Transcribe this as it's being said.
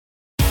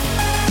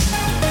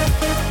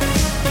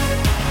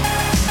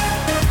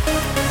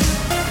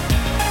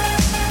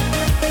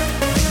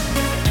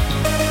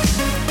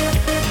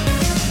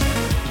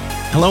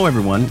Hello,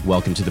 everyone.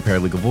 Welcome to the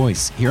Paralegal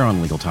Voice here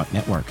on Legal Talk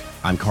Network.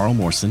 I'm Carl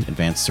Morrison,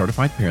 Advanced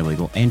Certified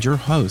Paralegal, and your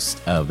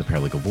host of the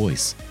Paralegal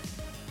Voice.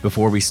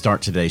 Before we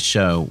start today's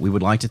show, we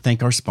would like to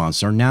thank our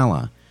sponsor,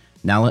 NALA.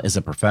 NALA is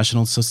a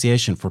professional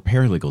association for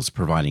paralegals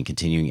providing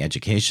continuing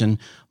education,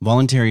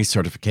 voluntary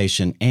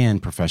certification,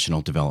 and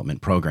professional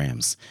development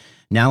programs.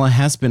 NALA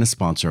has been a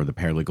sponsor of the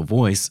Paralegal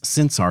Voice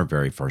since our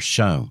very first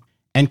show.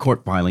 And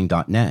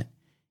courtfiling.net.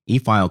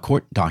 E-file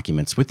court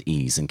documents with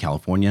ease in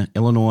California,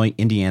 Illinois,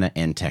 Indiana,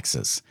 and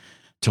Texas.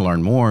 To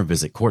learn more,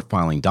 visit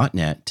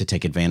courtfiling.net to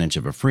take advantage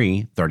of a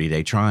free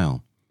 30-day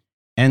trial.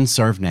 And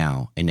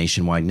ServeNow, a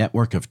nationwide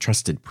network of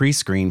trusted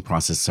pre-screened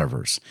process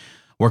servers.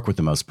 Work with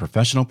the most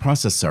professional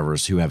process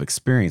servers who have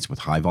experience with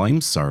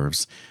high-volume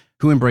serves,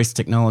 who embrace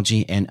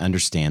technology and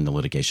understand the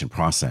litigation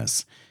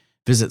process.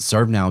 Visit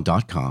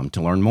servenow.com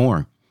to learn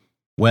more.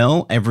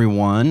 Well,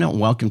 everyone,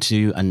 welcome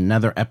to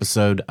another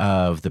episode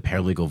of the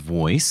Paralegal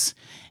Voice.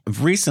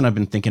 Of recent, I've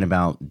been thinking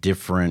about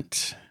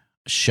different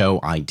show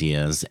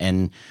ideas,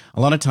 and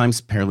a lot of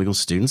times paralegal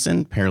students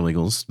and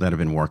paralegals that have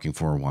been working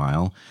for a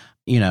while,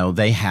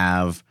 they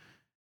have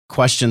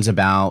questions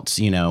about,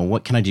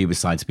 what can I do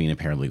besides being a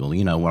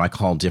paralegal? What I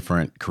call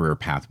different career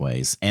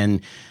pathways.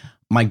 And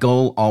my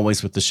goal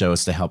always with the show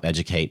is to help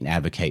educate and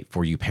advocate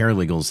for you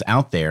paralegals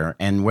out there.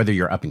 And whether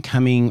you're up and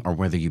coming or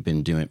whether you've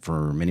been doing it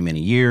for many, many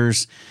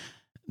years,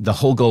 the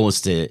whole goal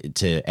is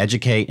to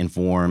educate,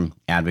 inform,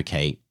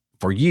 advocate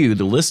for you,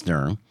 the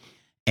listener.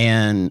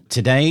 And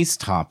today's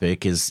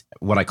topic is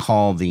what I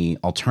call the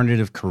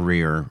alternative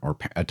career or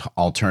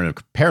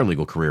alternative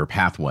paralegal career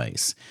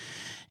pathways.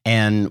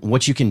 And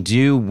what you can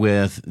do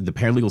with the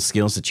paralegal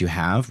skills that you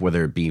have,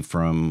 whether it be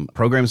from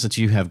programs that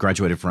you have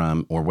graduated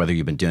from or whether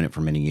you've been doing it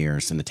for many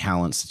years, and the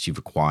talents that you've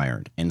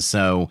acquired. And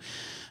so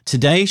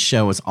today's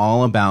show is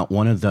all about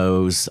one of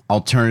those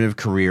alternative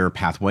career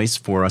pathways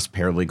for us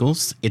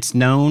paralegals. It's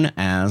known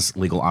as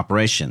legal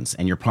operations.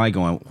 And you're probably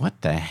going,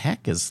 what the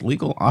heck is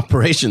legal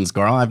operations,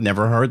 Carl? I've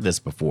never heard this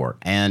before.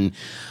 And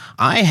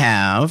I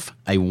have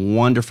a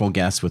wonderful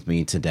guest with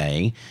me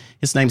today.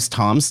 His name's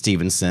Tom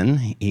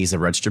Stevenson. He's a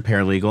registered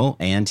paralegal,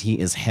 and he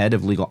is head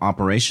of legal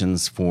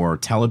operations for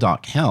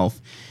Teladoc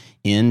Health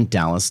in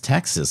Dallas,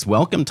 Texas.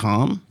 Welcome,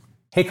 Tom.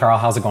 Hey, Carl.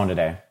 How's it going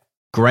today?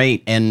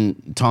 Great.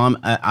 And Tom,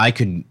 I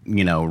could,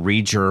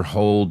 read your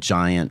whole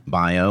giant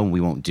bio.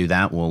 We won't do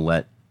that. We'll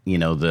let,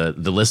 the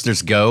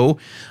listeners go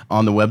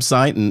on the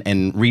website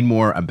and read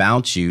more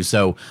about you.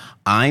 So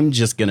I'm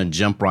just going to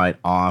jump right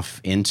off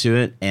into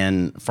it.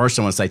 And first,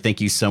 I want to say thank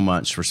you so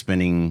much for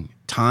spending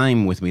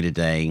time with me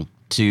today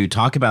to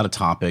talk about a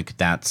topic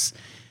that's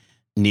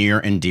near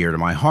and dear to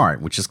my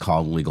heart, which is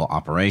called legal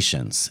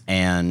operations.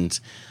 And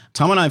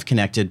Tom and I have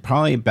connected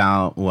probably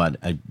about,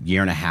 a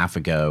year and a half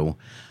ago.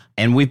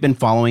 And we've been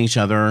following each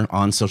other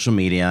on social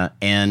media.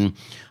 And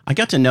I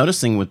got to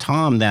noticing with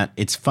Tom that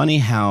it's funny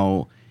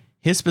how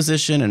his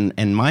position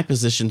and my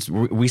positions,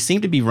 we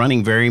seem to be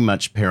running very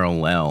much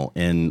parallel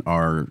in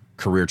our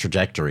career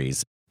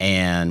trajectories.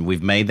 And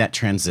we've made that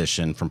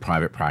transition from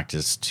private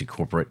practice to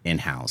corporate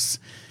in-house.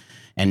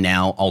 And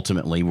now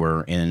ultimately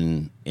we're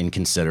in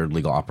considered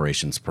legal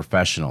operations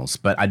professionals.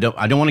 But I don't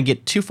want to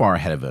get too far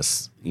ahead of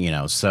us,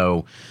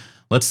 so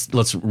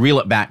let's reel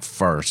it back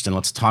first, and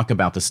let's talk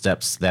about the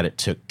steps that it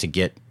took to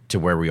get to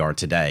where we are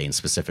today, and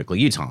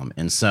specifically you, Tom.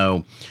 And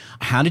so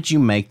how did you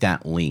make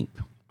that leap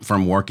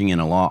from working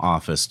in a law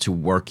office to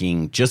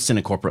working just in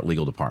a corporate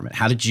legal department?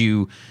 How did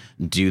you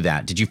do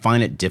that? Did you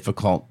find it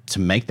difficult to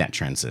make that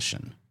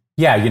transition?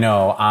 Yeah,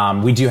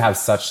 we do have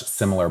such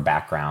similar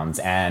backgrounds.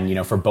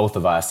 And, for both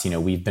of us,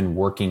 we've been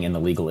working in the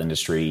legal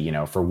industry,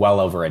 for well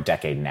over a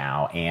decade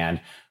now. And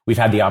we've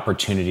had the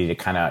opportunity to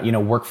kind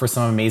of, work for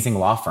some amazing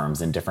law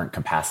firms in different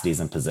capacities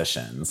and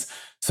positions.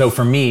 So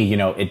for me,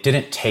 it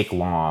didn't take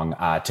long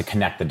to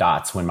connect the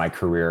dots when my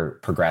career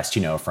progressed,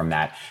 from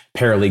that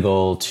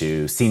paralegal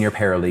to senior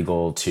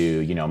paralegal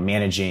to,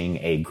 managing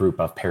a group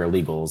of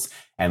paralegals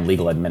and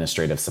legal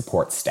administrative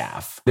support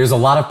staff. There's a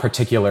lot of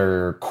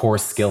particular core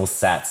skill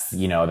sets,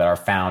 that are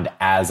found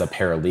as a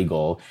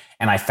paralegal.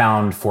 And I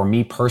found for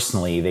me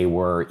personally, they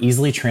were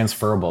easily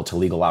transferable to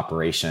legal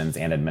operations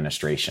and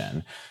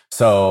administration.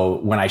 So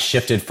when I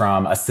shifted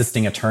from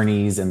assisting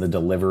attorneys in the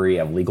delivery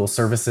of legal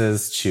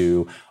services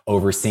to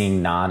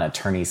overseeing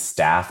non-attorney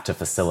staff to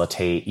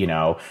facilitate,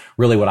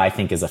 really what I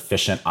think is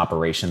efficient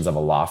operations of a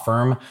law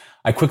firm,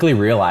 I quickly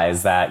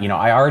realized that,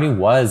 I already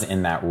was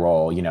in that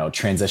role,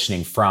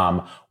 transitioning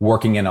from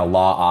working in a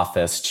law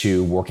office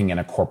to working in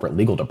a corporate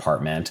legal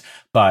department,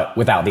 but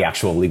without the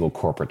actual legal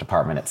corporate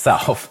department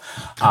itself.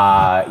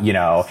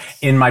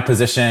 In my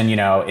position,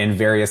 in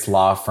various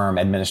law firm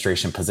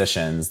administration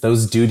positions,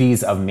 those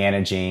duties of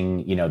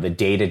managing, the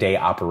day-to-day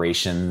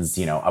operations,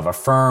 of a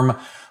firm,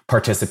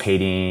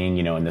 participating,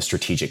 in the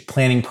strategic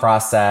planning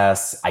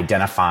process,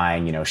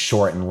 identifying,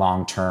 short and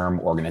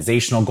long-term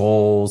organizational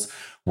goals,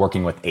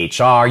 working with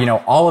HR,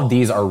 all of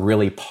these are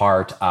really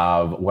part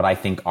of what I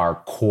think are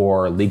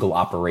core legal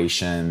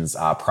operations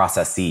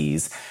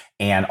processes,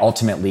 and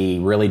ultimately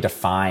really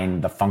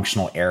define the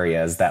functional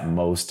areas that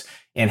most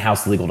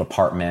in-house legal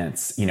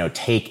departments,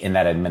 take in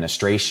that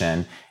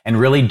administration and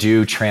really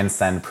do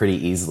transcend pretty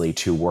easily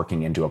to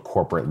working into a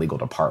corporate legal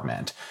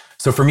department.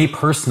 So for me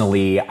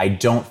personally, I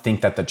don't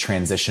think that the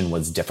transition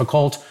was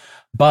difficult.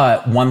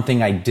 But one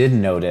thing I did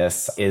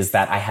notice is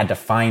that I had to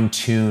fine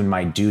tune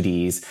my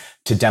duties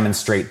to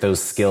demonstrate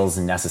those skills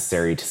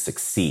necessary to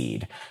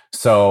succeed.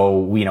 So,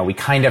 we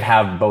kind of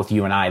have, both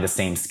you and I, the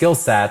same skill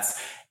sets,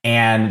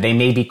 and they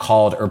may be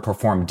called or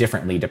performed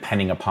differently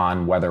depending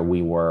upon whether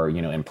we were,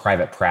 in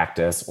private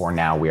practice or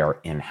now we are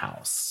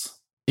in-house.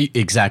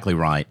 Exactly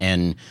right.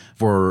 And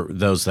for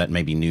those that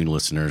may be new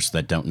listeners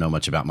that don't know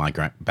much about my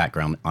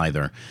background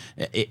either,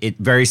 it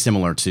very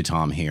similar to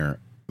Tom here.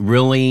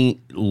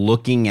 Really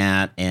looking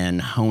at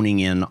and honing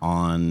in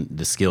on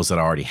the skills that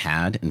I already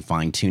had and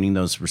fine-tuning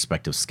those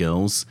respective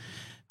skills.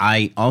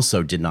 I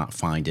also did not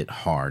find it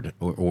hard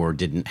or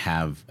didn't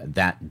have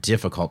that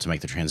difficult to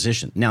make the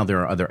transition. Now, there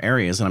are other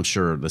areas, and I'm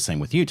sure the same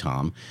with you,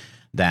 Tom,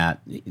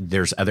 that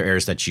there's other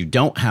areas that you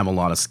don't have a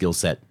lot of skill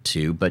set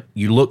to, but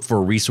you look for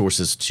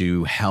resources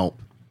to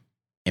help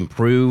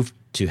improve,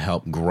 to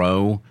help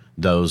grow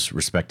those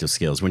respective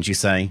skills. Wouldn't you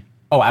say?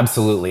 Oh,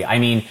 absolutely. I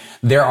mean,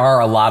 there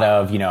are a lot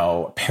of,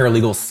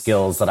 paralegal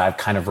skills that I've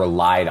kind of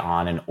relied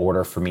on in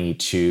order for me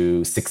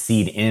to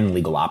succeed in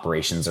legal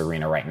operations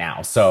arena right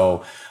now.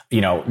 So,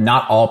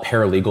 not all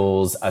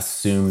paralegals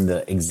assume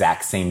the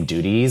exact same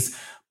duties,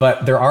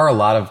 but there are a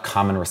lot of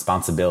common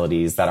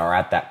responsibilities that are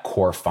at that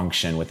core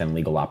function within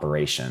legal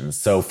operations.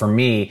 So for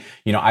me,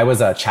 I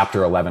was a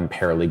Chapter 11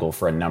 paralegal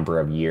for a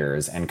number of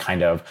years and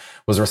kind of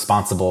was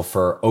responsible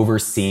for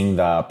overseeing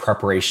the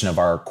preparation of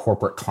our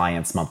corporate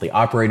clients' monthly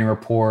operating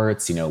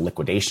reports,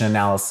 liquidation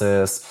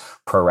analysis,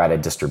 pro-rata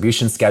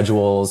distribution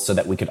schedules, so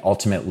that we could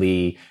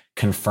ultimately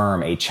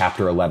confirm a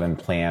Chapter 11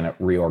 plan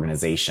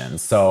reorganization.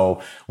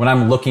 So when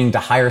I'm looking to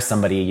hire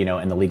somebody,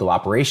 in the legal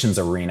operations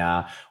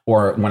arena,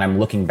 or when I'm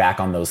looking back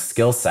on those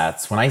skill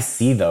sets, when I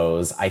see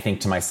those, I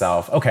think to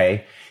myself,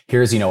 okay,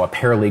 here's, a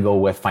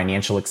paralegal with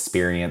financial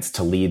experience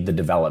to lead the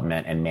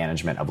development and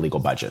management of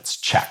legal budgets.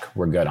 Check.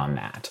 We're good on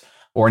that.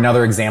 Or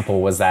another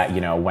example was that,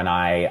 when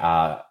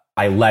I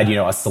led,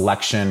 a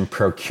selection,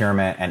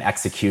 procurement, and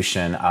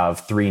execution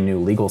of 3 new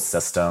legal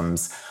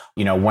systems,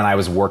 when I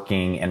was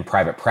working in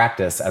private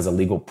practice as a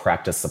legal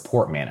practice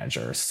support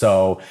manager.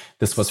 So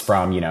this was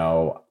from,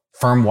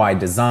 firm-wide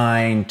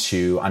design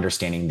to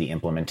understanding the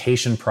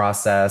implementation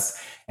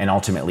process and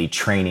ultimately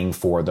training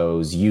for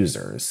those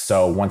users.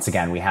 So once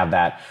again, we have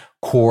that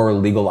core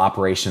legal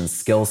operations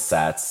skill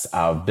sets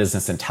of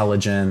business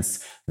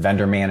intelligence,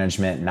 vendor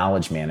management,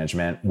 knowledge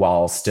management,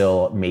 while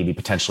still maybe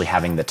potentially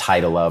having the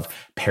title of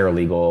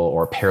paralegal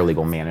or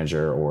paralegal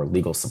manager or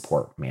legal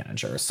support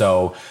manager.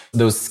 So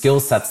those skill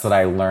sets that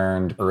I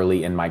learned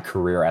early in my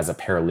career as a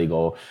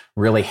paralegal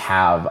really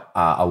have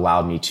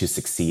allowed me to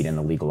succeed in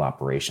the legal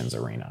operations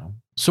arena.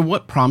 So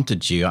what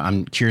prompted you,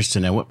 I'm curious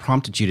to know, what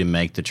prompted you to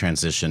make the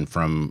transition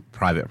from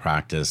private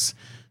practice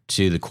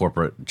to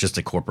the just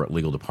a corporate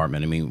legal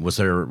department? I mean, was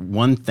there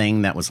one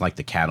thing that was like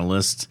the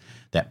catalyst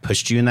that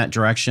pushed you in that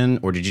direction?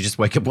 Or did you just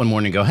wake up one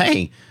morning and go,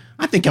 hey,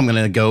 I think I'm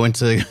going to go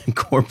into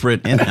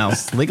corporate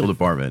in-house legal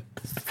department?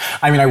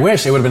 I mean, I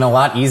wish it would have been a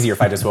lot easier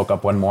if I just woke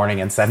up one morning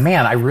and said,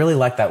 man, I really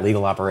like that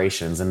legal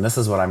operations and this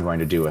is what I'm going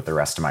to do with the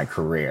rest of my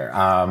career.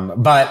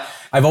 But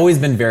I've always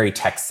been very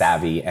tech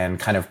savvy and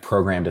kind of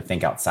programmed to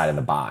think outside of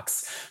the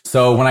box.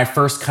 So when I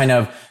first kind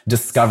of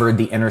discovered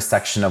the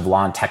intersection of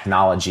law and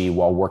technology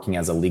while working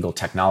as a legal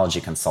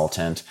technology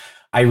consultant,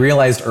 I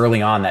realized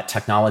early on that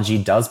technology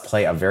does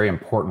play a very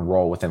important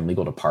role within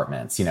legal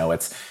departments.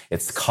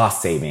 It's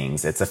cost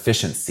savings, it's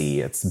efficiency,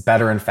 it's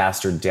better and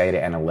faster data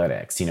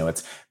analytics,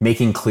 it's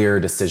making clearer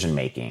decision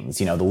makings,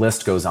 the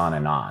list goes on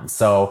and on.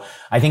 So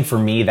I think for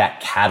me, that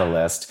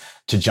catalyst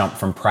to jump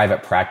from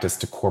private practice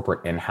to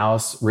corporate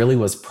in-house really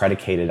was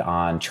predicated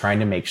on trying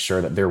to make sure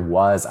that there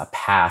was a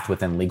path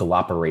within legal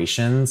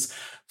operations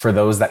for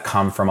those that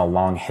come from a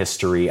long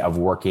history of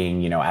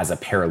working, as a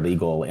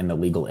paralegal in the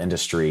legal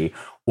industry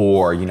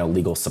or,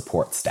 legal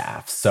support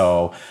staff.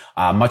 So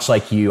much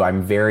like you,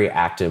 I'm very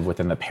active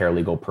within the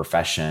paralegal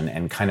profession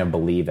and kind of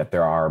believe that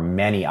there are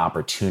many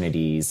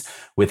opportunities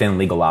within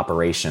legal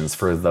operations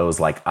for those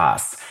like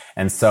us.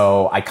 And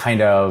so I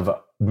kind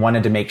of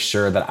wanted to make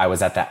sure that I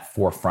was at that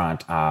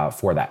forefront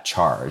for that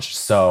charge.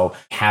 So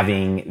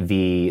having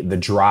the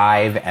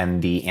drive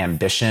and the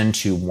ambition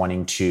to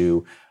wanting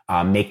to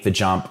make the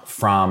jump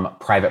from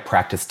private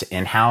practice to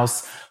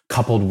in-house,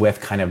 coupled with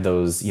kind of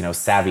those,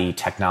 savvy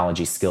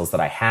technology skills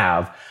that I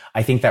have,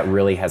 I think that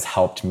really has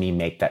helped me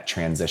make that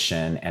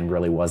transition and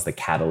really was the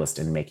catalyst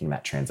in making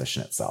that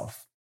transition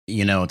itself.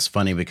 It's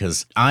funny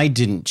because I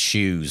didn't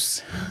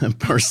choose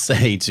per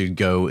se to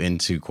go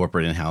into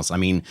corporate in-house. I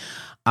mean,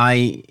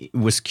 I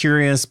was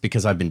curious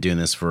because I've been doing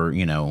this for,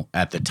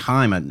 at the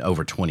time,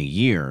 over 20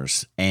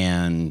 years.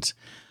 And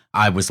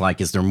I was like,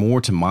 is there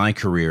more to my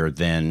career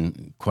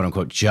than, quote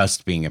unquote,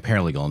 just being a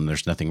paralegal? And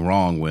there's nothing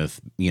wrong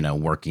with,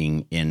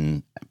 working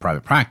in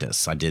private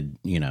practice. I did,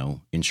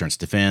 insurance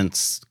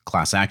defense,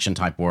 class action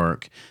type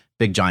work,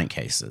 big giant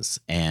cases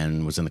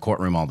and was in the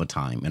courtroom all the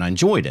time. And I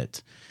enjoyed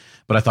it.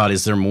 But I thought,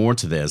 is there more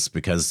to this?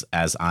 Because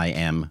as I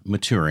am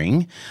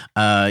maturing,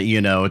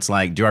 it's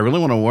like, do I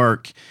really want to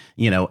work,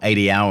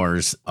 80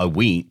 hours a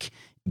week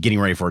getting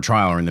ready for a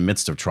trial or in the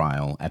midst of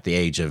trial at the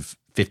age of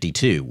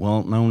 52?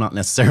 Well, no, not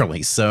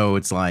necessarily. So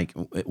it's like,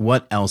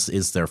 what else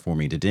is there for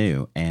me to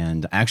do?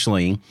 And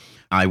actually,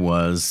 I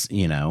was,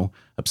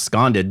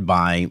 absconded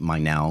by my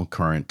now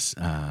current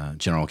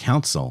general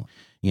counsel,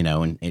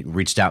 and it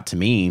reached out to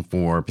me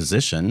for a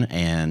position,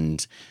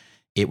 and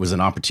it was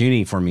an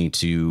opportunity for me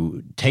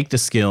to take the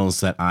skills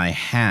that I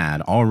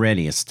had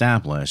already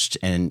established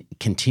and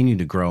continue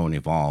to grow and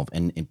evolve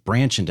and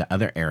branch into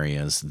other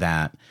areas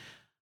that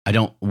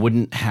I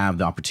wouldn't have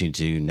the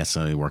opportunity to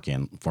necessarily work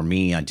in. For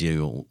me, I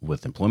deal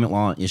with employment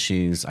law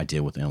issues. I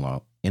deal with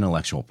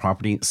intellectual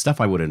property, stuff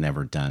I would have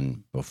never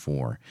done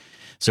before.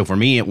 So for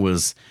me,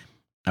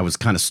 I was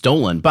kind of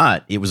stolen,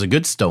 but it was a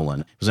good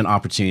stolen. It was an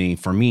opportunity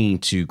for me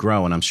to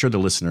grow. And I'm sure the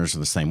listeners are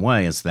the same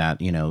way, is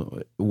that,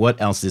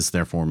 what else is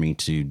there for me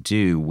to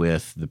do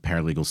with the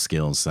paralegal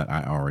skills that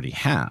I already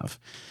have?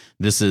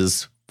 This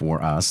is,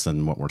 for us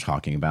and what we're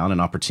talking about, an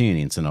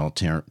opportunity. It's an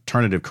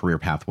alternative career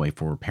pathway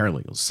for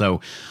paralegals.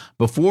 So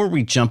before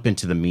we jump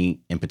into the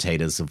meat and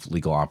potatoes of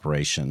legal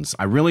operations,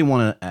 I really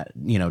want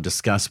to,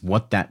 discuss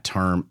what that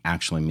term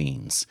actually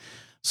means.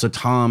 So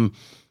Tom,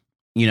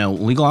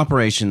 legal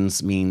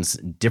operations means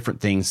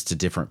different things to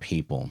different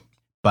people,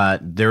 but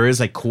there is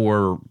a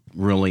core,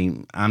 really,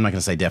 I'm not going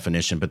to say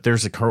definition, but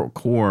there's a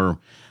core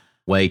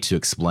way to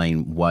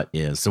explain what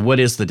is. So what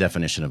is the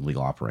definition of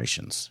legal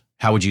operations?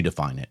 How would you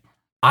define it?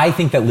 I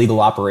think that legal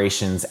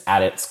operations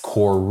at its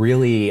core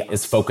really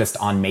is focused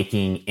on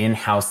making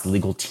in-house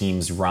legal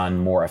teams run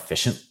more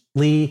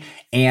efficiently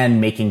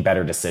and making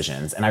better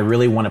decisions. And I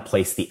really want to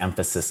place the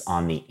emphasis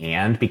on the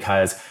and,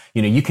 because,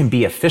 you can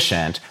be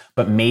efficient,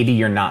 but maybe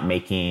you're not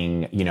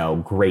making,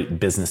 great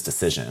business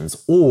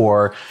decisions,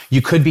 or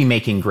you could be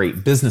making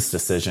great business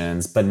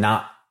decisions, but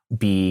not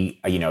be,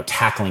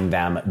 tackling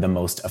them the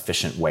most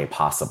efficient way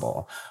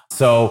possible.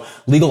 So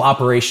legal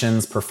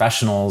operations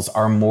professionals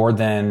are more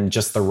than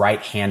just the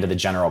right hand of the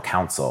general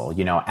counsel.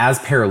 As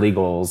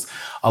paralegals,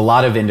 a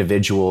lot of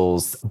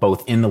individuals,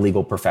 both in the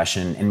legal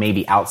profession and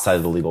maybe outside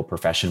of the legal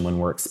profession, when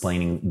we're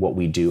explaining what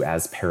we do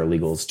as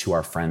paralegals to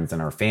our friends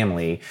and our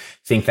family,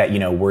 think that,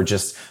 we're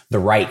just the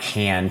right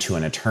hand to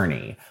an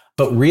attorney.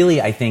 But really,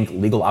 I think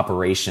legal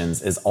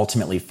operations is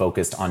ultimately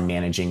focused on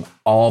managing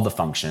all the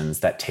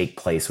functions that take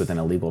place within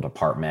a legal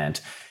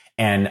department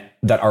and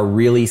that are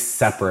really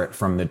separate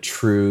from the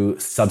true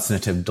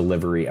substantive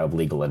delivery of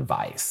legal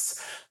advice.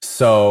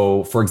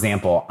 So, for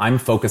example, I'm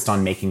focused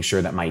on making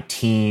sure that my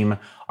team,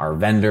 our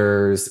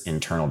vendors,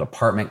 internal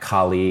department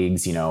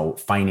colleagues,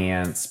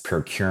 finance,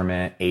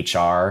 procurement,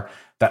 HR,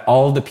 that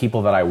all of the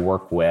people that I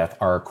work with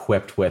are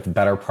equipped with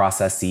better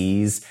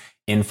processes,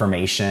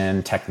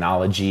 information,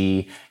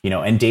 technology,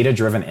 and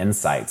data-driven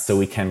insights, so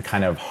we can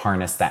kind of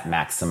harness that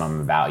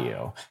maximum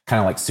value, kind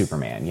of like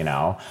Superman,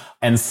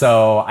 And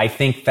so I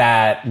think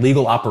that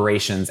legal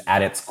operations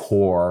at its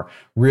core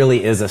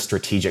really is a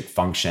strategic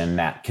function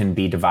that can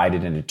be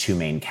divided into two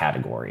main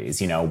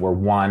categories.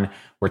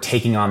 We're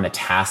taking on the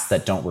tasks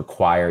that don't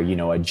require, a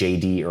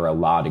JD or a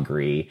law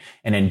degree.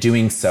 And in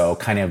doing so,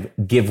 kind of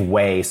give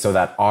way so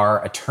that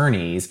our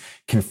attorneys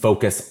can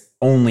focus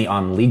only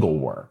on legal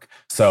work.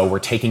 So we're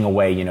taking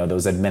away,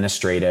 those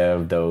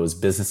administrative, those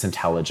business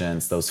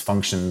intelligence, those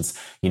functions,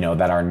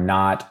 that are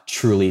not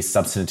truly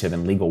substantive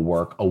and legal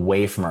work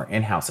away from our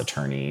in-house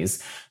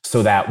attorneys,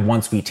 so that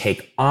once we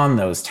take on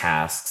those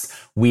tasks,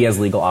 we as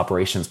legal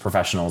operations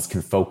professionals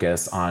can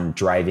focus on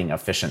driving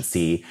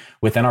efficiency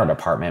within our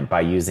department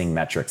by using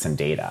metrics and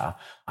data.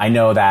 I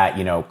know that,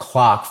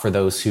 CLOC, for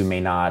those who may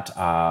not,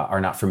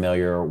 are not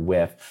familiar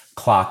with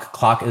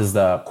CLOC is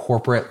the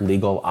Corporate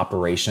Legal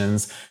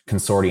Operations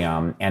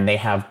Consortium, and they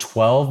have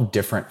 12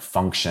 different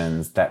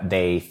functions that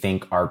they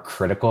think are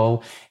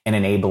critical in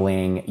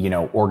enabling,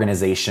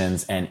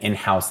 organizations and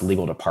in-house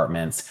legal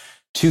departments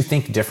to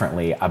think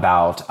differently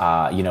about,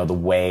 the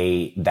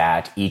way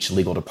that each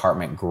legal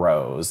department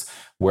grows,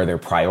 where their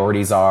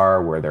priorities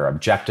are, where their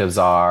objectives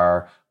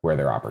are, where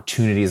their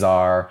opportunities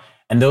are.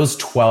 And those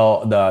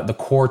 12, the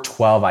core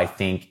 12, I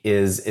think,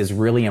 is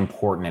really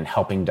important in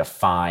helping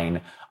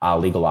define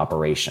legal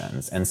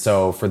operations. And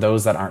so for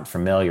those that aren't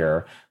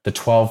familiar, the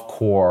 12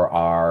 core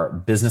are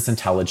business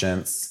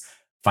intelligence,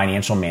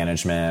 financial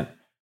management,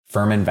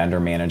 firm and vendor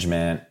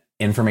management,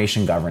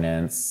 information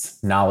governance,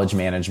 knowledge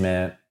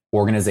management,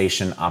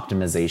 organization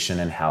optimization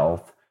and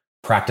health,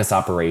 practice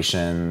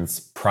operations,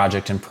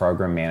 project and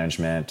program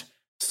management,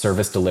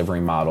 service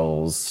delivery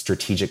models,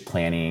 strategic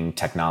planning,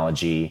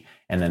 technology,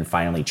 and then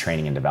finally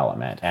training and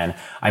development. And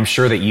I'm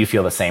sure that you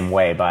feel the same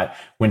way, but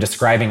when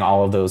describing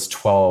all of those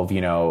 12,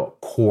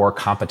 core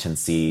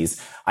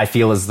competencies, I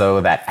feel as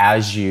though that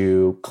as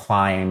you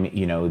climb,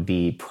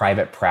 the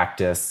private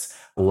practice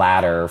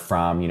ladder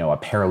from, a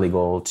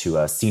paralegal to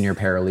a senior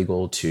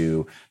paralegal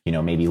to,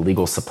 maybe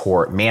legal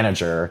support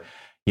manager,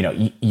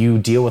 you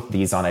deal with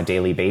these on a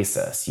daily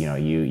basis.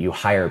 You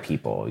hire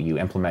people, you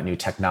implement new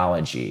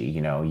technology,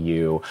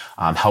 you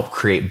help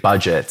create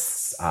budgets,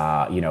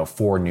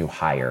 for new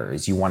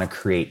hires. You want to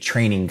create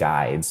training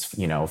guides,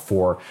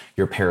 for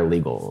your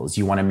paralegals.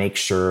 You want to make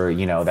sure,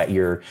 that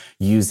you're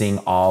using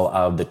all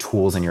of the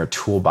tools in your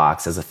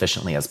toolbox as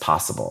efficiently as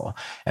possible.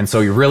 And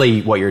so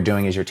what you're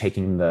doing is you're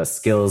taking the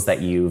skills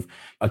that you've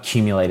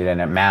accumulated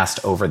and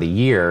amassed over the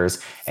years,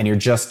 and you're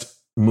just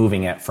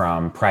moving it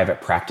from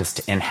private practice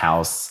to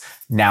in-house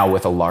now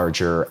with a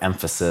larger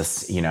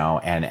emphasis,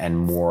 and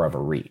more of a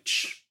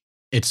reach.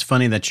 It's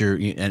funny that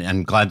and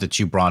I'm glad that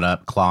you brought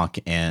up CLOC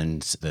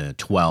and the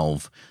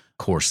 12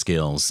 core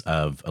skills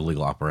of a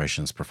legal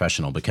operations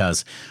professional,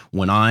 because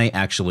when I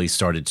actually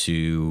started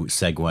to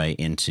segue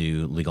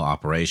into legal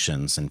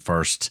operations and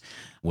first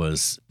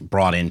was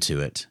brought into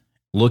it,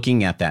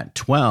 looking at that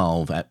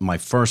 12, my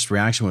first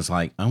reaction was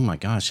like, oh my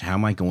gosh, how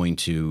am I going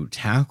to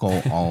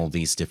tackle all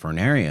these different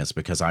areas?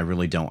 Because I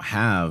really don't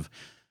have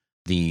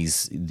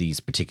these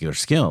particular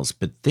skills.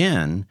 But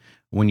then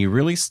when you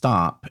really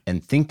stop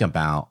and think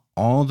about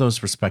all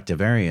those respective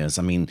areas,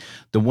 I mean,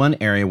 the one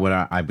area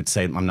where I would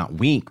say I'm not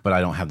weak, but I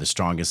don't have the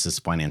strongest is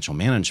financial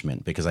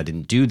management, because I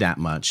didn't do that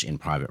much in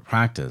private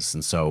practice.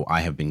 And so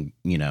I have been,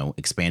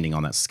 expanding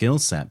on that skill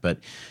set. But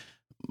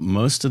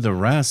most of the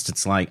rest,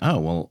 it's like, oh,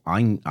 well,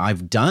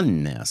 I've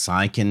done this.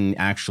 I can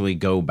actually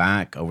go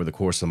back over the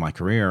course of my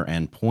career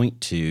and point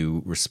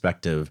to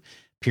respective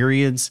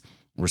periods,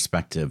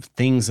 respective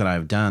things that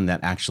I've done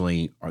that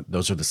actually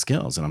those are the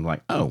skills. And I'm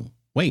like, oh,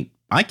 wait,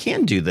 I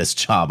can do this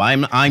job.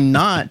 I'm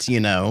not,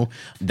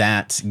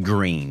 that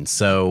green.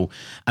 So,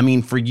 I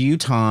mean, for you,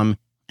 Tom,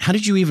 how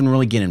did you even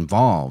really get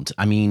involved?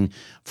 I mean,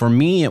 for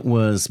me, it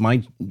was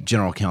my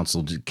general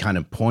counsel kind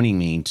of pointing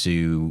me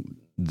to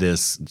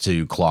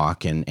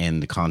CLOC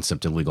and the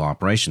concept of legal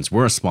operations.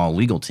 We're a small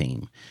legal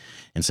team.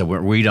 And so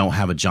we don't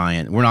have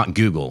we're not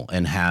Google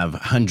and have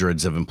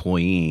hundreds of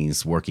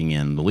employees working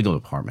in the legal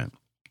department.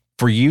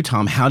 For you,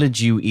 Tom, how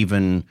did you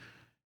even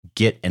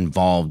get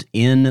involved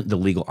in the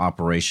legal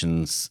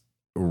operations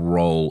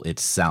role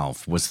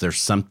itself? Was there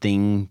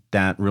something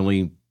that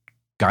really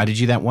guided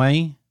you that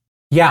way?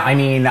 Yeah, I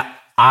mean,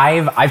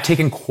 I've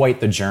taken quite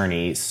the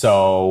journey.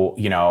 So,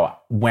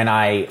 when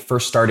I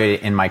first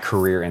started in my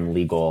career in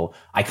legal,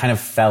 I kind of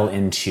fell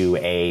into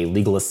a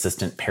legal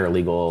assistant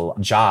paralegal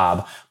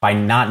job by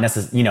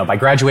by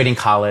graduating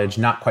college,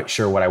 not quite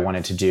sure what I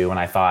wanted to do. And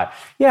I thought,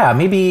 yeah,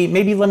 maybe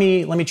let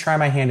me try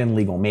my hand in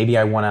legal. Maybe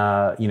I want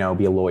to,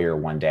 be a lawyer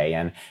one day.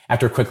 And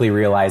after quickly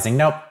realizing,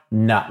 nope,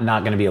 not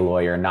going to be a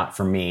lawyer, not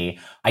for me,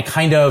 I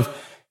kind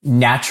of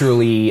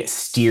naturally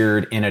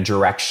steered in a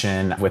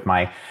direction with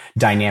my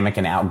dynamic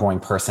and outgoing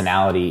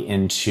personality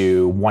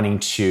into wanting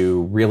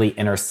to really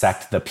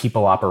intersect the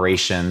people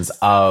operations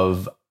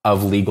of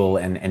legal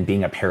and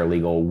being a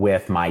paralegal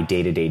with my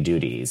day-to-day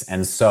duties.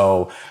 And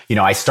so,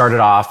 I started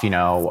off,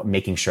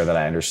 making sure that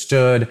I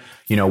understood,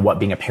 what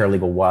being a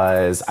paralegal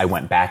was. I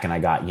went back and I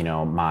got,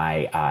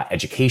 my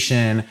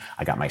education.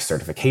 I got my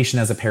certification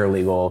as a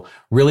paralegal.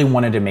 Really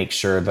wanted to make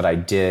sure that I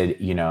did,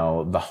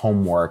 the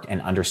homework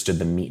and understood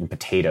the meat and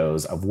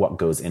potatoes of what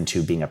goes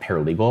into being a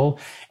paralegal.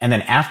 And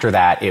then after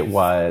that, it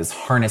was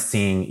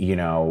harnessing,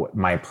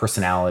 my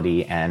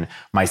personality and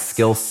my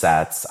skill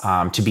sets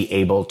to be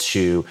able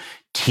to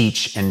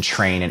teach and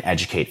train and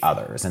educate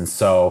others. And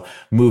so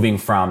moving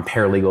from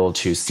paralegal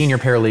to senior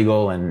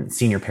paralegal and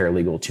senior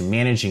paralegal to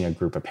managing a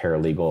group of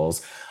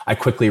paralegals, I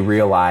quickly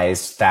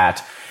realized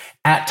that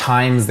at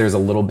times there's a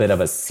little bit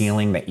of a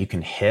ceiling that you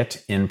can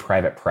hit in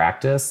private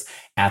practice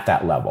at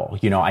that level.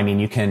 I mean,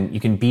 you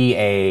can be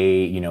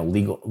a,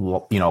 legal,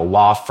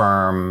 law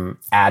firm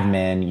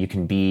admin, you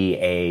can be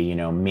a,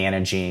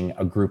 managing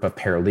a group of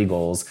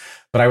paralegals,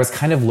 but I was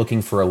kind of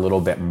looking for a little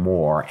bit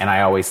more. And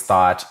I always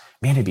thought,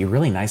 man, it'd be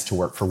really nice to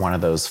work for one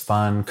of those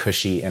fun,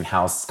 cushy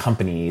in-house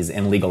companies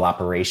in legal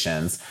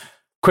operations.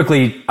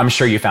 Quickly, I'm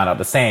sure you found out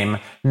the same,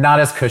 not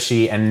as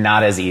cushy and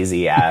not as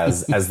easy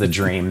as the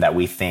dream that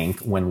we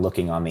think when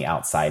looking on the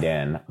outside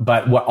in.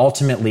 But what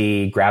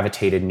ultimately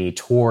gravitated me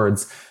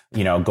towards,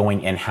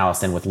 going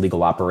in-house and with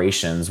legal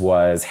operations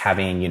was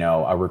having,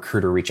 a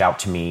recruiter reach out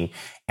to me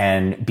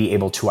and be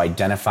able to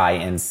identify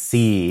and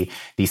see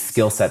these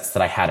skill sets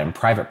that I had in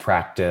private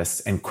practice,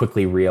 and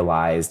quickly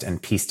realized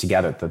and pieced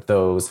together that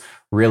those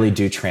really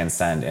do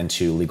transcend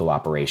into legal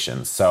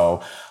operations.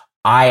 So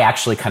I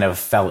actually kind of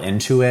fell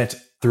into it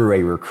through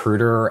a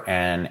recruiter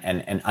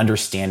and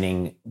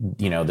understanding,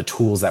 the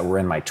tools that were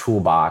in my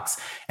toolbox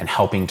and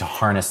helping to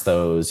harness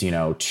those,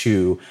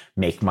 to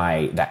make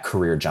that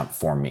career jump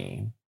for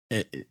me.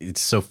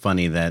 It's so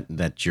funny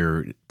that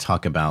you're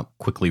talk about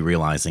quickly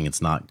realizing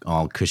it's not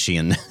all cushy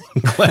and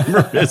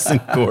glamorous and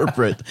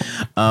corporate.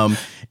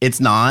 It's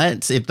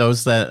not, if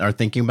those that are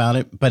thinking about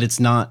it, but it's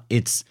not.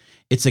 It's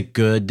a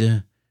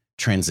good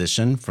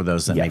transition for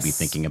those that may be Yes.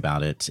 thinking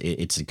about it.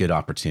 It's a good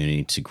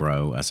opportunity to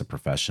grow as a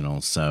professional.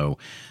 So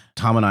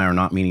Tom and I are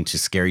not meaning to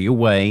scare you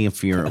away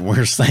if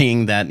we're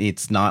saying that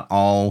it's not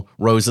all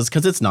roses,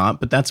 because it's not,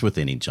 but that's with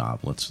any job.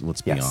 Let's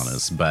be Yes.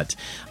 honest. But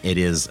it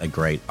is a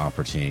great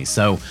opportunity.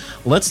 So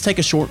let's take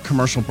a short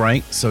commercial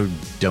break. So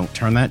don't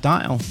turn that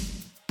dial.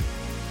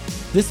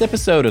 This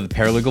episode of The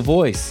Paralegal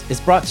Voice is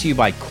brought to you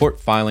by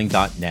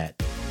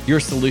CourtFiling.net, your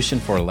solution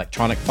for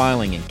electronic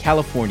filing in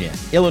California,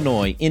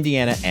 Illinois,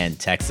 Indiana, and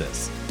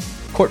Texas.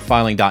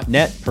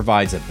 CourtFiling.net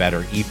provides a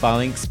better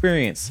e-filing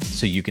experience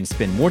so you can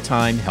spend more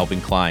time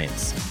helping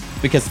clients.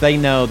 Because they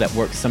know that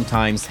work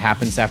sometimes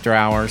happens after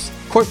hours,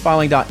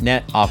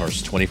 CourtFiling.net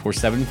offers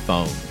 24/7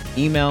 phone,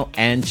 email,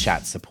 and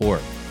chat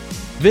support.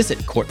 Visit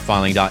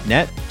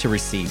CourtFiling.net to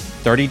receive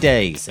 30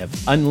 days of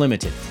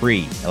unlimited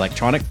free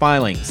electronic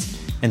filings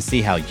and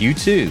see how you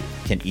too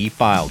can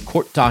e-file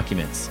court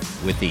documents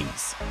with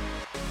ease.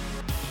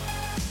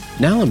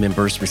 NALA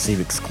members receive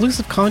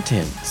exclusive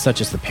content such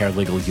as the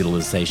Paralegal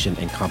Utilization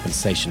and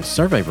Compensation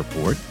Survey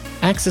Report,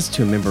 access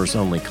to a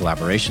members-only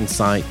collaboration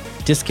site,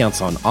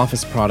 discounts on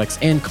office products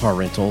and car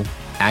rental,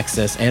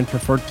 access and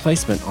preferred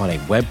placement on a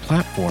web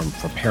platform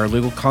for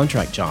paralegal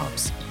contract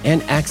jobs,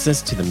 and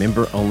access to the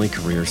member-only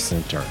Career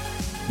Center.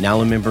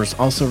 NALA members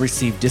also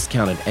receive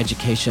discounted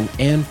education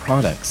and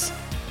products.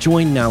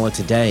 Join NALA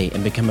today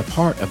and become a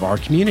part of our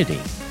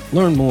community.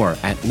 Learn more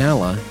at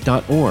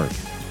nala.org.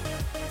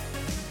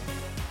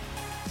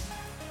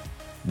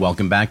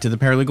 Welcome back to the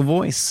Paralegal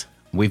Voice.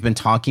 We've been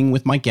talking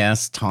with my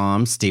guest,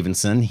 Tom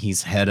Stevenson.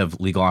 He's head of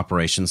legal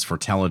operations for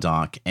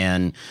Teladoc.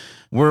 And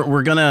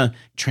we're going to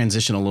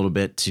transition a little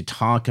bit to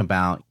talk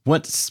about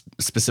what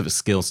specific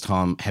skills,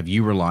 Tom, have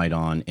you relied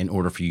on in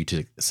order for you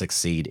to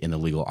succeed in the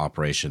legal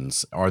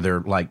operations? Are there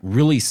like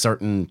really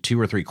certain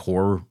 2 or 3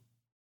 core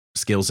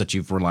skills that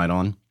you've relied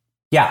on?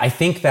 Yeah, I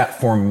think that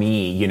for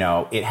me,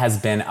 it has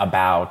been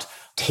about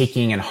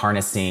taking and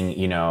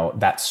harnessing,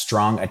 that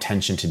strong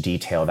attention to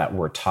detail that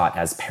we're taught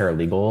as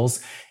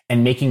paralegals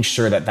and making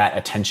sure that that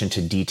attention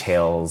to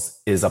details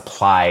is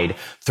applied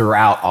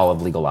throughout all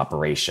of legal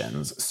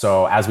operations.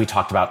 So as we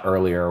talked about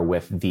earlier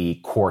with the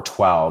core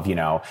 12,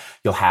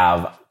 you'll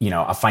have,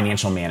 a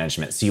financial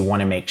management. So you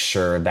want to make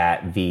sure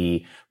that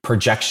the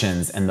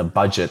projections and the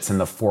budgets and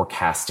the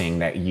forecasting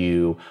that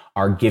you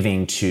are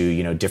giving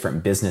to,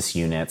 different business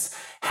units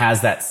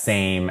has that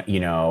same,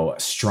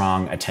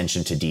 strong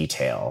attention to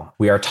detail.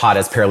 We are taught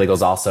as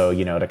paralegals also,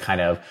 to kind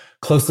of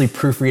closely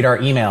proofread our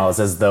emails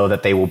as though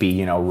that they will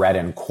be, read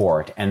in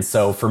court. And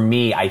so for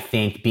me, I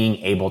think being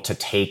able to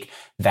take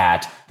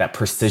that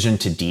precision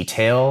to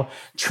detail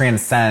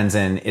transcends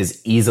and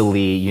is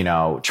easily,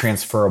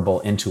 transferable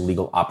into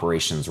legal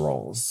operations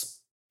roles.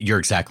 You're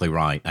exactly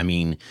right. I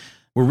mean,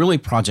 we're really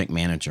project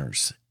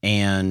managers,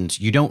 and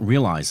you don't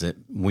realize it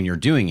when you're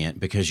doing it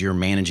because you're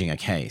managing a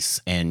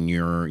case and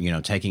you're,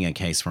 taking a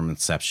case from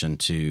inception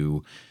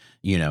to,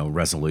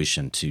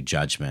 resolution to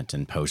judgment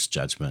and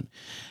post-judgment.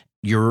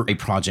 You're a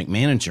project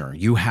manager.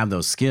 You have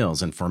those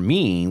skills. And for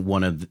me,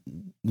 one of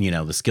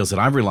the skills that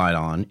I've relied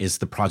on is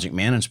the project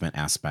management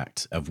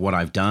aspect of what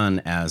I've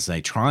done as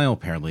a trial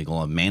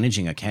paralegal, of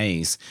managing a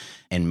case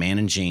and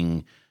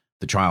managing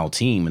the trial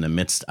team in the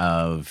midst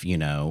of,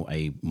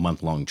 a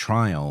month-long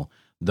trial.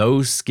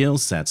 Those skill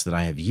sets that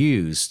I have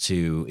used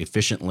to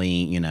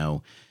efficiently,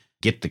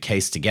 get the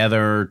case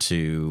together,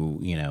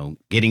 to,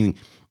 getting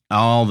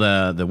all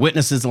the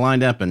witnesses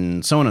lined up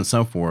and so on and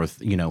so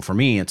forth. For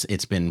me,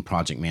 it's been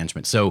project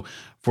management. So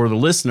for the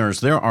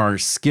listeners, there are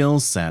skill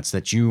sets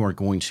that you are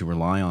going to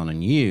rely on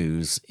and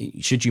use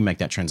should you make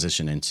that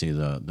transition into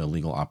the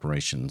legal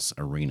operations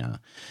arena.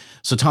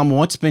 So Tom,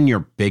 what's been your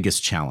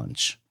biggest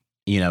challenge,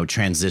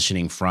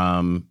 transitioning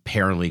from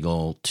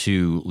paralegal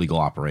to legal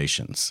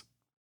operations?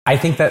 I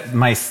think that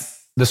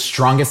the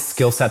strongest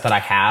skill set that I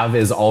have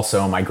is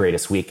also my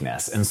greatest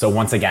weakness. And so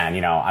once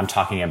again, I'm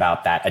talking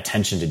about that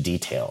attention to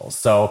details.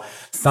 So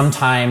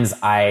sometimes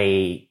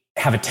I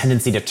have a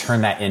tendency to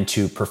turn that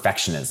into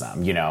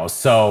perfectionism,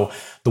 So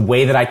the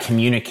way that I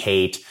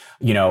communicate,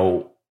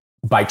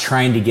 by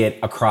trying to get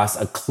across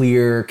a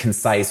clear,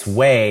 concise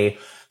way,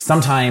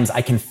 sometimes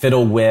I can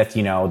fiddle with,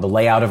 the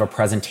layout of a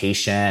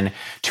presentation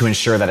to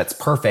ensure that it's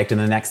perfect. And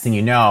the next thing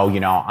you know,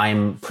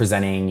 I'm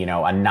presenting,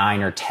 a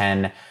 9 or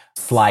 10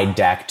 slide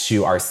deck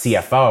to our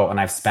CFO, and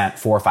I've spent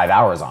 4 or 5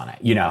 hours on it,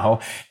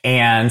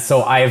 And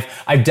so I've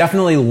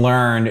definitely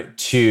learned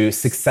to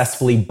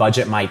successfully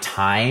budget my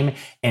time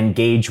and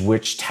gauge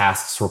which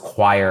tasks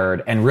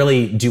required and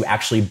really do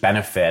actually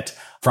benefit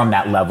from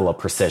that level of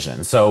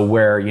precision. So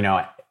where,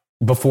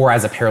 before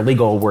as a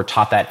paralegal, we're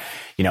taught that,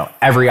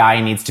 every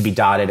I needs to be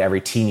dotted, every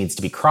T needs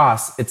to be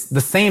crossed. It's the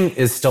same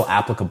is still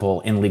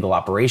applicable in legal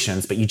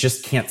operations, but you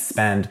just can't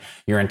spend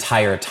your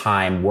entire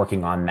time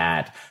working on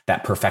that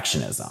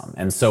perfectionism.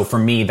 And so for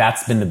me,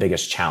 that's been the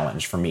biggest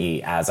challenge for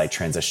me as I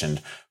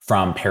transitioned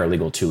from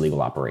paralegal to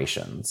legal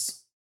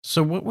operations.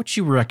 So what would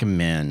you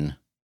recommend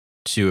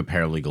to a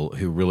paralegal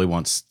who really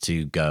wants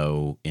to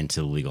go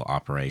into legal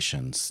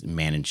operations,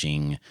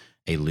 managing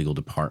a legal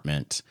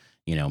department,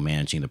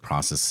 managing the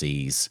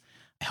processes?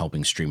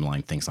 helping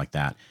streamline things like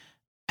that.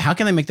 How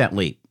can they make that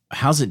leap?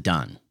 How's it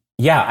done?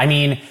 Yeah, I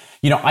mean,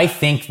 I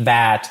think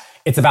that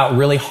it's about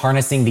really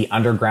harnessing the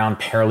underground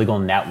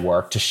paralegal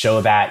network to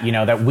show that,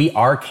 that we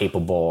are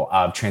capable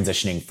of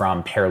transitioning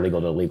from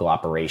paralegal to legal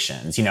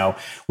operations.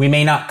 We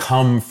may not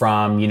come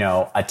from,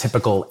 a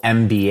typical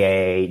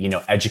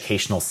MBA,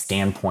 educational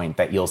standpoint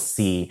that you'll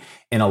see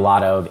in a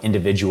lot of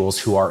individuals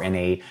who are in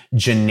a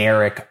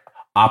generic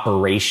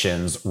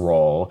operations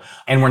role.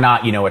 And we're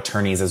not,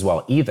 attorneys as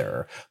well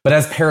either. But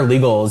as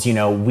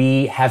paralegals,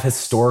 we have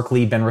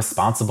historically been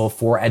responsible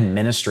for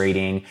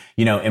administrating,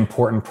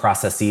 important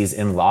processes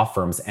in law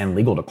firms and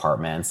legal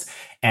departments.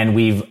 And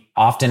we've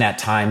often at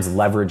times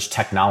leveraged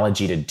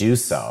technology to do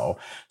so.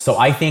 So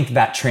I think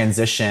that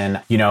transition,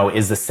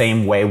 is the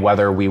same way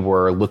whether we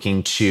were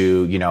looking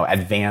to,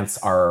 advance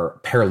our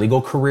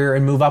paralegal career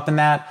and move up in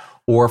that,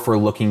 or if we're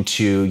looking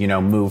to,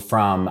 move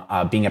from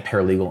being a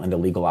paralegal into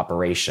legal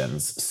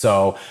operations.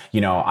 So,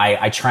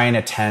 I try and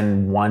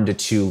attend 1 to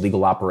 2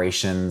 legal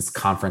operations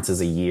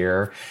conferences a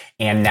year.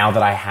 And now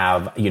that I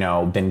have,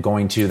 been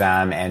going to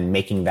them and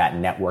making that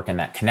network and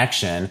that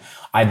connection,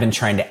 I've been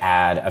trying to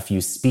add a few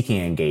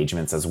speaking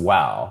engagements as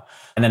well.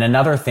 And then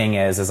another thing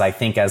is I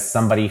think as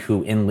somebody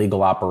who in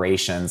legal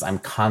operations, I'm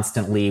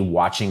constantly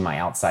watching my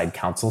outside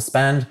counsel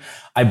spend.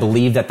 I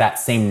believe that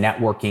same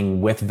networking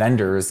with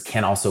vendors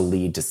can also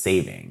lead to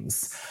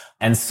savings.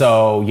 And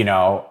so,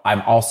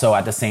 I'm also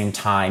at the same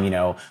time,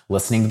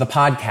 listening to the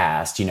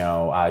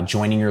podcast,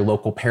 joining your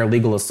local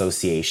paralegal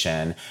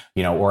association,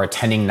 or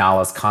attending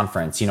NALA's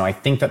conference. I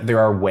think that there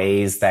are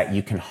ways that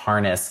you can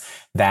harness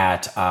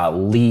that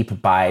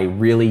leap by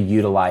really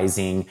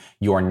utilizing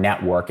your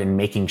network and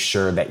making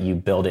sure that you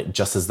build it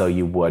just as though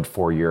you would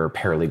for your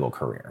paralegal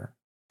career.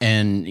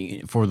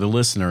 And for the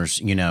listeners,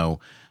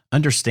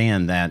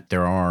 understand that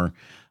there are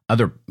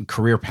other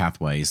career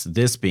pathways,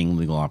 this being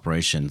legal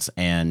operations.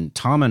 And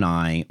Tom and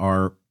I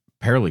are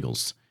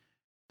paralegals.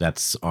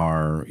 That's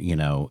our,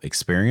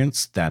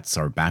 experience. That's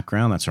our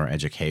background. That's our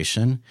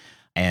education.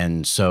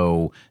 And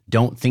so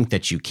don't think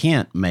that you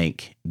can't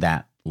make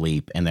that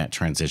leap and that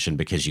transition,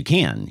 because you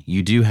can.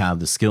 You do have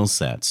the skill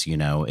sets.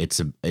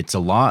 It's a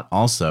lot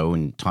also,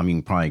 and Tom, you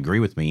can probably agree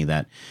with me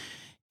that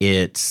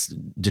it's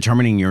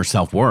determining your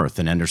self-worth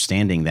and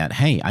understanding that,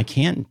 hey, I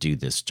can do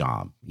this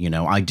job.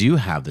 I do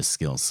have the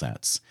skill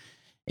sets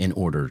in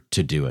order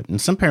to do it.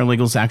 And some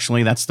paralegals,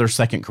 actually, that's their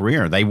second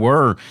career. They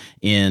were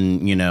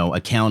in,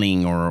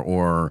 accounting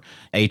or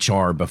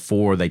HR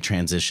before they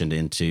transitioned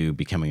into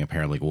becoming a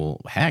paralegal.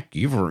 Well, heck,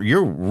 you've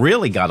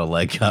really got a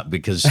leg up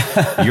because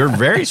you're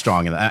very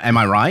strong in that. Am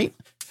I right?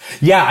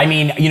 Yeah. I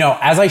mean,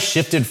 as I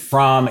shifted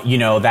from,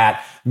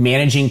 that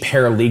managing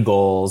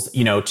paralegals,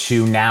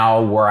 to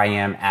now where I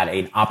am at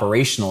an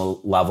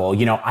operational level,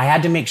 I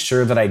had to make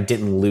sure that I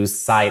didn't lose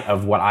sight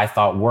of what I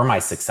thought were my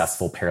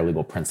successful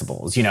paralegal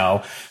principles,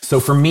 So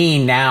for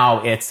me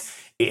now, it's,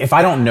 if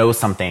I don't know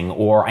something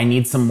or I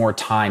need some more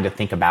time to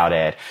think about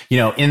it,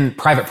 in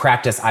private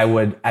practice, I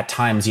would at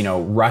times,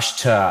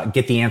 rush to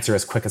get the answer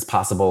as quick as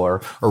possible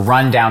or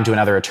run down to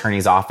another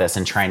attorney's office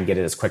and try and get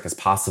it as quick as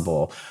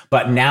possible.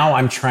 But now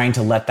I'm trying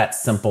to let that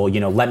simple,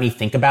 let me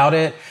think about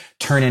it,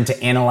 turn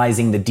into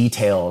analyzing the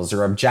details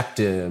or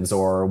objectives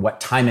or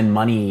what time and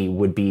money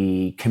would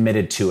be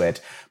committed to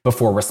it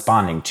before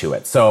responding to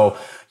it. So,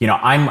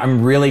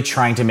 I'm really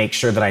trying to make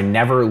sure that I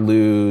never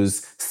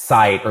lose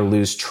sight or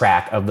lose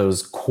track of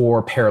those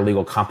core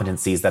paralegal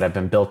competencies that have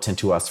been built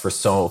into us for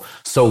so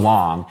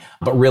long,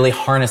 but really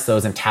harness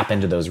those and tap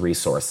into those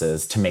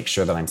resources to make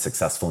sure that I'm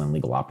successful in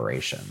legal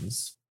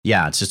operations.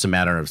 Yeah, it's just a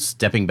matter of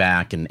stepping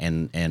back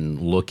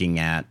and looking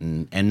at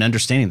and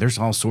understanding there's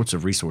all sorts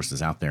of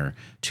resources out there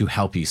to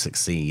help you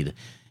succeed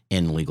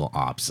in legal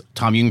ops.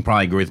 Tom, you can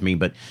probably agree with me,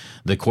 but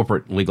the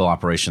Corporate Legal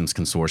Operations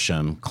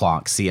Consortium,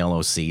 CLOC,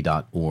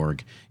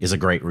 CLOC.org, is a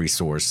great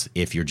resource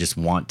if you just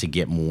want to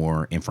get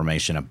more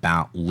information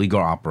about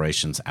legal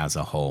operations as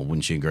a whole.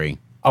 Wouldn't you agree?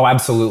 Oh,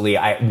 absolutely.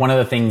 One of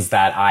the things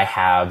that I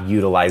have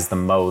utilized the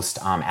most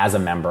as a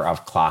member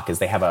of CLOC is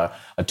they have a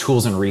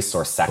tools and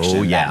resource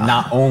section that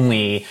not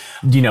only,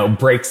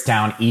 breaks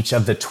down each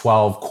of the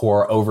 12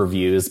 core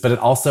overviews, but it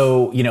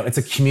also, it's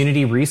a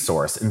community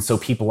resource. And so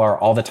people are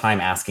all the time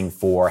asking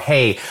for,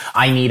 hey,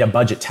 I need a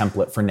budget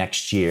template for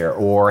next year.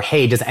 Or,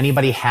 hey, does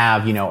anybody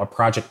have, a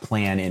project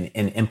plan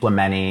in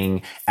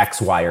implementing X,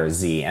 Y, or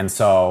Z? And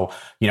so,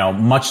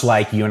 much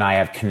like you and I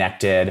have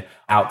connected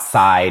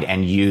outside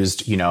and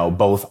used,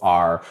 both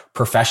our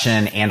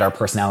profession and our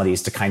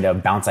personalities to kind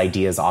of bounce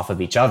ideas off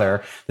of each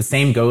other, the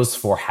same goes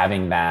for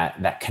having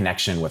that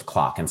connection with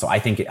CLOC. And so I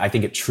think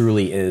it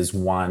truly is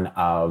one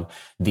of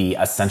the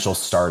essential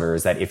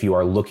starters that if you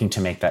are looking to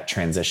make that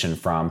transition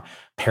from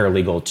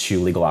paralegal to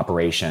legal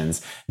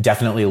operations,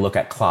 definitely look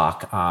at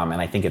CLOC.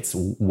 And I think it's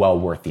well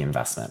worth the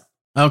investment.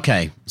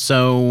 Okay.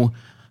 So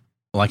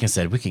like I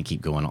said, we can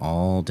keep going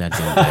all day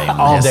on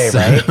all this.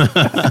 day,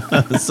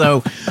 right? So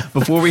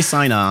before we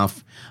sign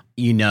off,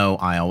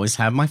 I always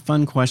have my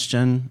fun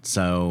question.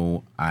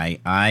 So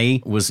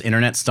I was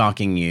internet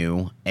stalking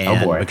you,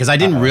 and because I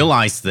didn't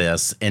realize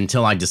this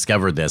until I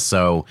discovered this.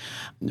 So,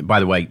 by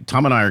the way,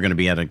 Tom and I are going to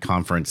be at a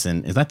conference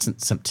that's in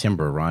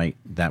September, right?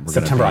 That we're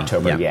September,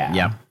 October,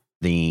 yeah.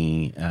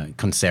 The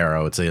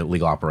Concero, it's a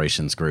legal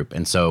operations group.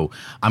 And so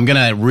I'm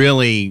going to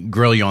really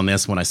grill you on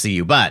this when I see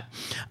you. But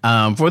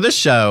for this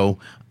show,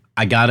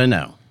 I got to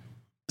know.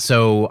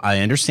 So I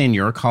understand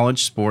you're a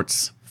college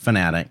sports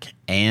fanatic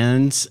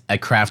and a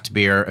craft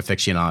beer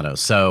aficionado.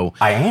 So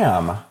I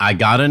am. I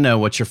got to know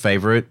what's your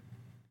favorite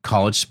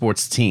college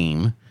sports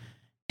team.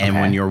 And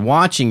when you're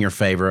watching your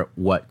favorite,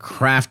 what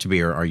craft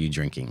beer are you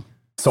drinking?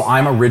 So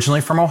I'm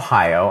originally from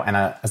Ohio, and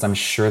as I'm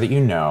sure that you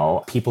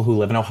know, people who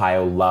live in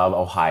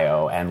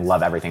Ohio and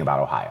love everything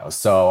about Ohio.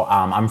 So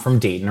I'm from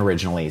Dayton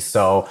originally.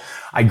 So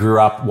I grew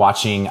up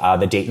watching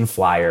the Dayton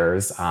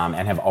Flyers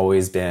and have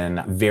always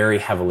been very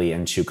heavily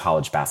into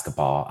college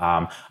basketball.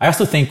 I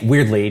also think,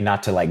 weirdly,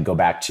 not to go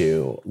back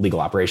to legal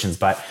operations,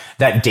 but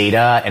that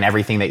data and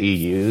everything that you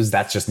use,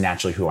 that's just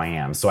naturally who I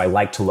am. So I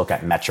like to look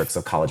at metrics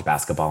of college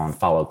basketball and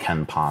follow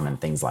Ken Pom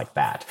and things like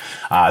that.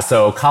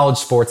 So college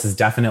sports is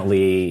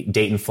definitely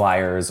Dayton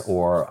Flyers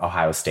or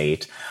Ohio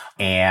State.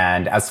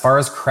 And as far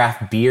as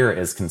craft beer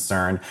is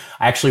concerned,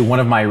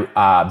 one of my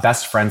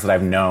best friends that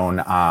I've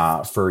known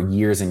for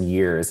years and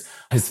years,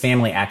 his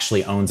family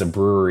actually owns a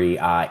brewery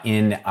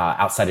in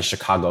outside of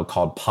Chicago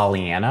called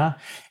Pollyanna.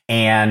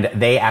 And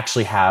they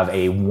actually have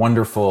a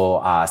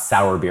wonderful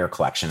sour beer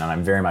collection. And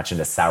I'm very much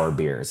into sour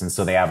beers. And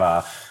so they have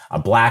a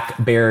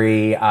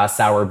blackberry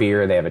sour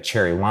beer. They have a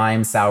cherry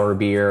lime sour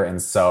beer. And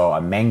so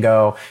a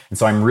mango. And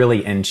so I'm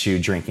really into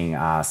drinking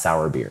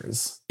sour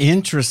beers.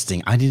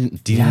 Interesting. I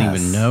didn't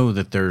even know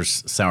that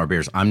there's sour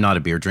beers. I'm not a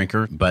beer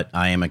drinker, but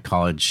I am a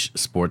college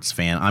sports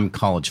fan. I'm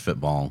college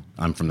football.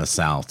 I'm from the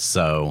South.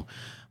 So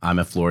I'm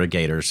a Florida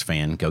Gators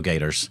fan. Go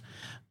Gators.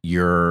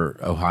 Your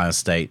Ohio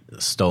State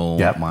stole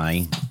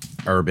my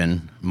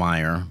Urban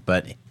Meyer,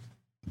 but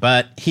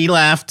he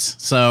left.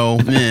 So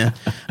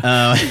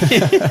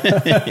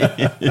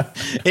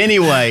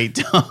anyway,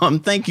 Tom,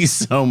 thank you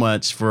so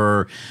much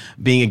for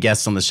being a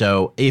guest on the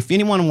show. If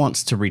anyone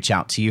wants to reach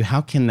out to you,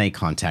 how can they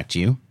contact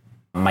you?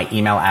 My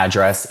email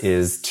address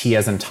is T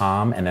as in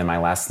Tom, and then my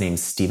last name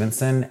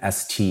Stephenson,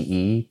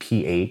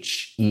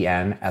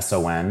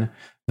 STEPHENSON,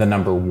 the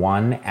number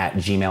 1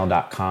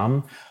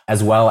 @gmail.com,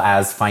 as well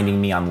as finding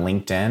me on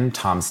LinkedIn,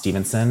 Tom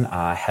Stephenson,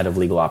 head of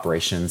legal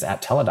operations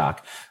at Teladoc.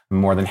 I'm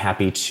more than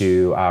happy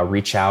to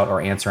reach out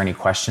or answer any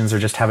questions or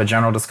just have a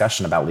general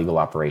discussion about legal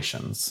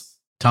operations.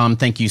 Tom,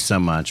 thank you so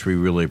much. We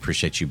really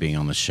appreciate you being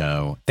on the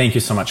show. Thank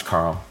you so much,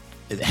 Carl.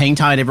 Hang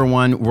tight,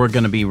 everyone. We're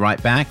going to be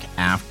right back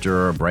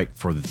after a break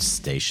for the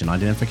station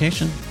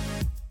identification.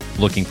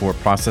 Looking for a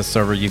process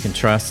server you can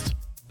trust?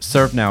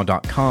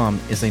 ServeNow.com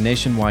is a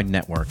nationwide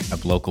network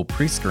of local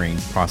pre-screened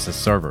process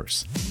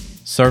servers.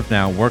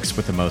 ServeNow works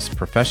with the most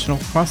professional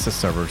process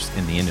servers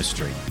in the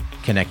industry,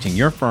 connecting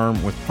your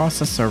firm with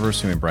process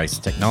servers who embrace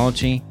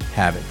technology,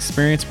 have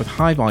experience with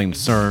high-volume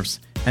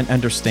serves, and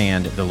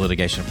understand the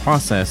litigation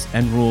process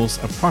and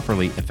rules of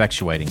properly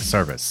effectuating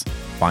service.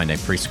 Find a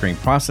pre-screened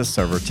process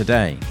server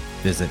today.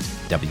 Visit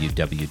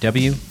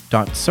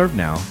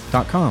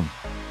www.servenow.com.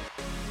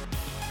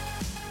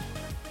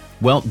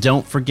 Well,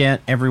 don't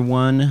forget,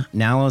 everyone,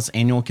 NALA's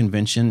annual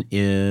convention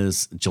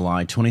is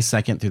July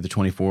 22nd through the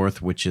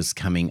 24th, which is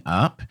coming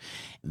up.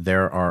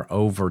 There are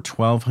over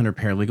 1,200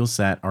 paralegals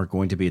that are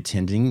going to be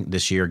attending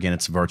this year. Again,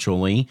 it's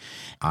virtually.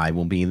 I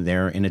will be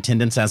there in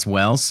attendance as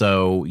well.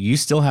 So you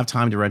still have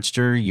time to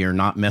register. You're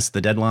not missed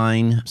the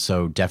deadline.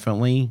 So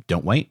definitely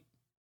don't wait.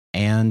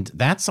 And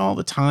that's all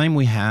the time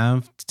we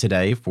have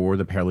today for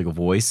the Paralegal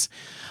Voice.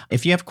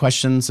 If you have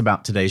questions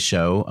about today's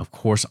show, of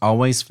course,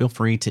 always feel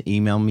free to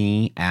email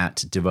me at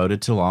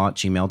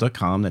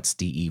devotedtolaw@gmail.com. That's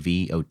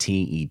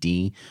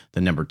DEVOTED,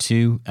 the number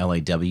 2,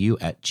 LAW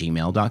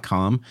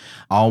 @gmail.com.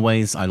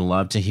 Always, I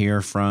love to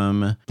hear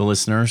from the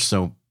listeners.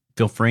 So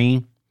feel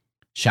free,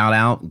 shout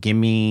out, give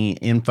me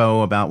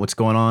info about what's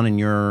going on in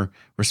your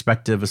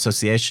respective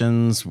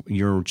associations,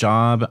 your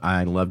job.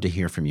 I love to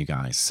hear from you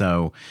guys.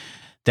 So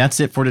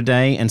that's it for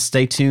today, and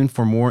stay tuned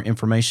for more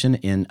information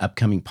in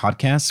upcoming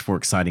podcasts for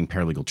exciting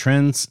paralegal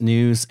trends,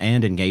 news,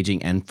 and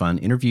engaging and fun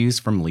interviews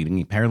from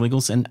leading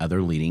paralegals and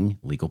other leading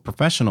legal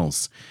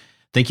professionals.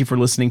 Thank you for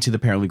listening to The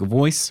Paralegal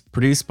Voice,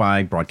 produced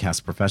by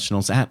broadcast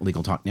professionals at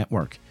Legal Talk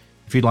Network.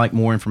 If you'd like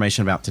more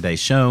information about today's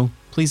show,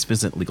 please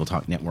visit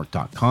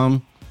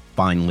LegalTalkNetwork.com,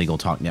 find Legal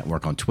Talk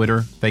Network on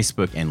Twitter,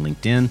 Facebook, and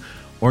LinkedIn,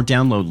 or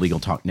download Legal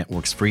Talk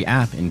Network's free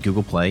app in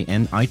Google Play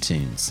and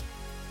iTunes.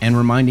 And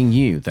reminding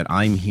you that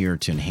I'm here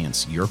to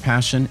enhance your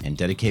passion and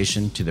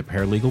dedication to the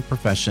paralegal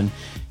profession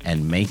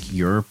and make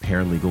your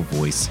paralegal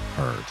voice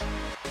heard.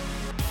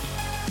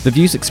 The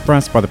views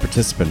expressed by the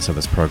participants of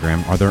this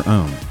program are their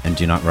own and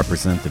do not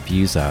represent the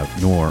views of,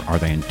 nor are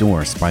they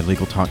endorsed by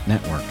Legal Talk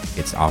Network,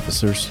 its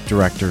officers,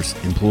 directors,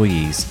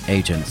 employees,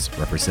 agents,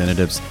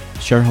 representatives,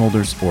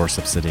 shareholders, or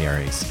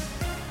subsidiaries.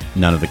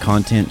 None of the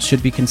content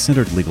should be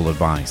considered legal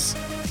advice.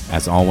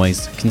 As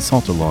always,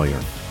 consult a lawyer.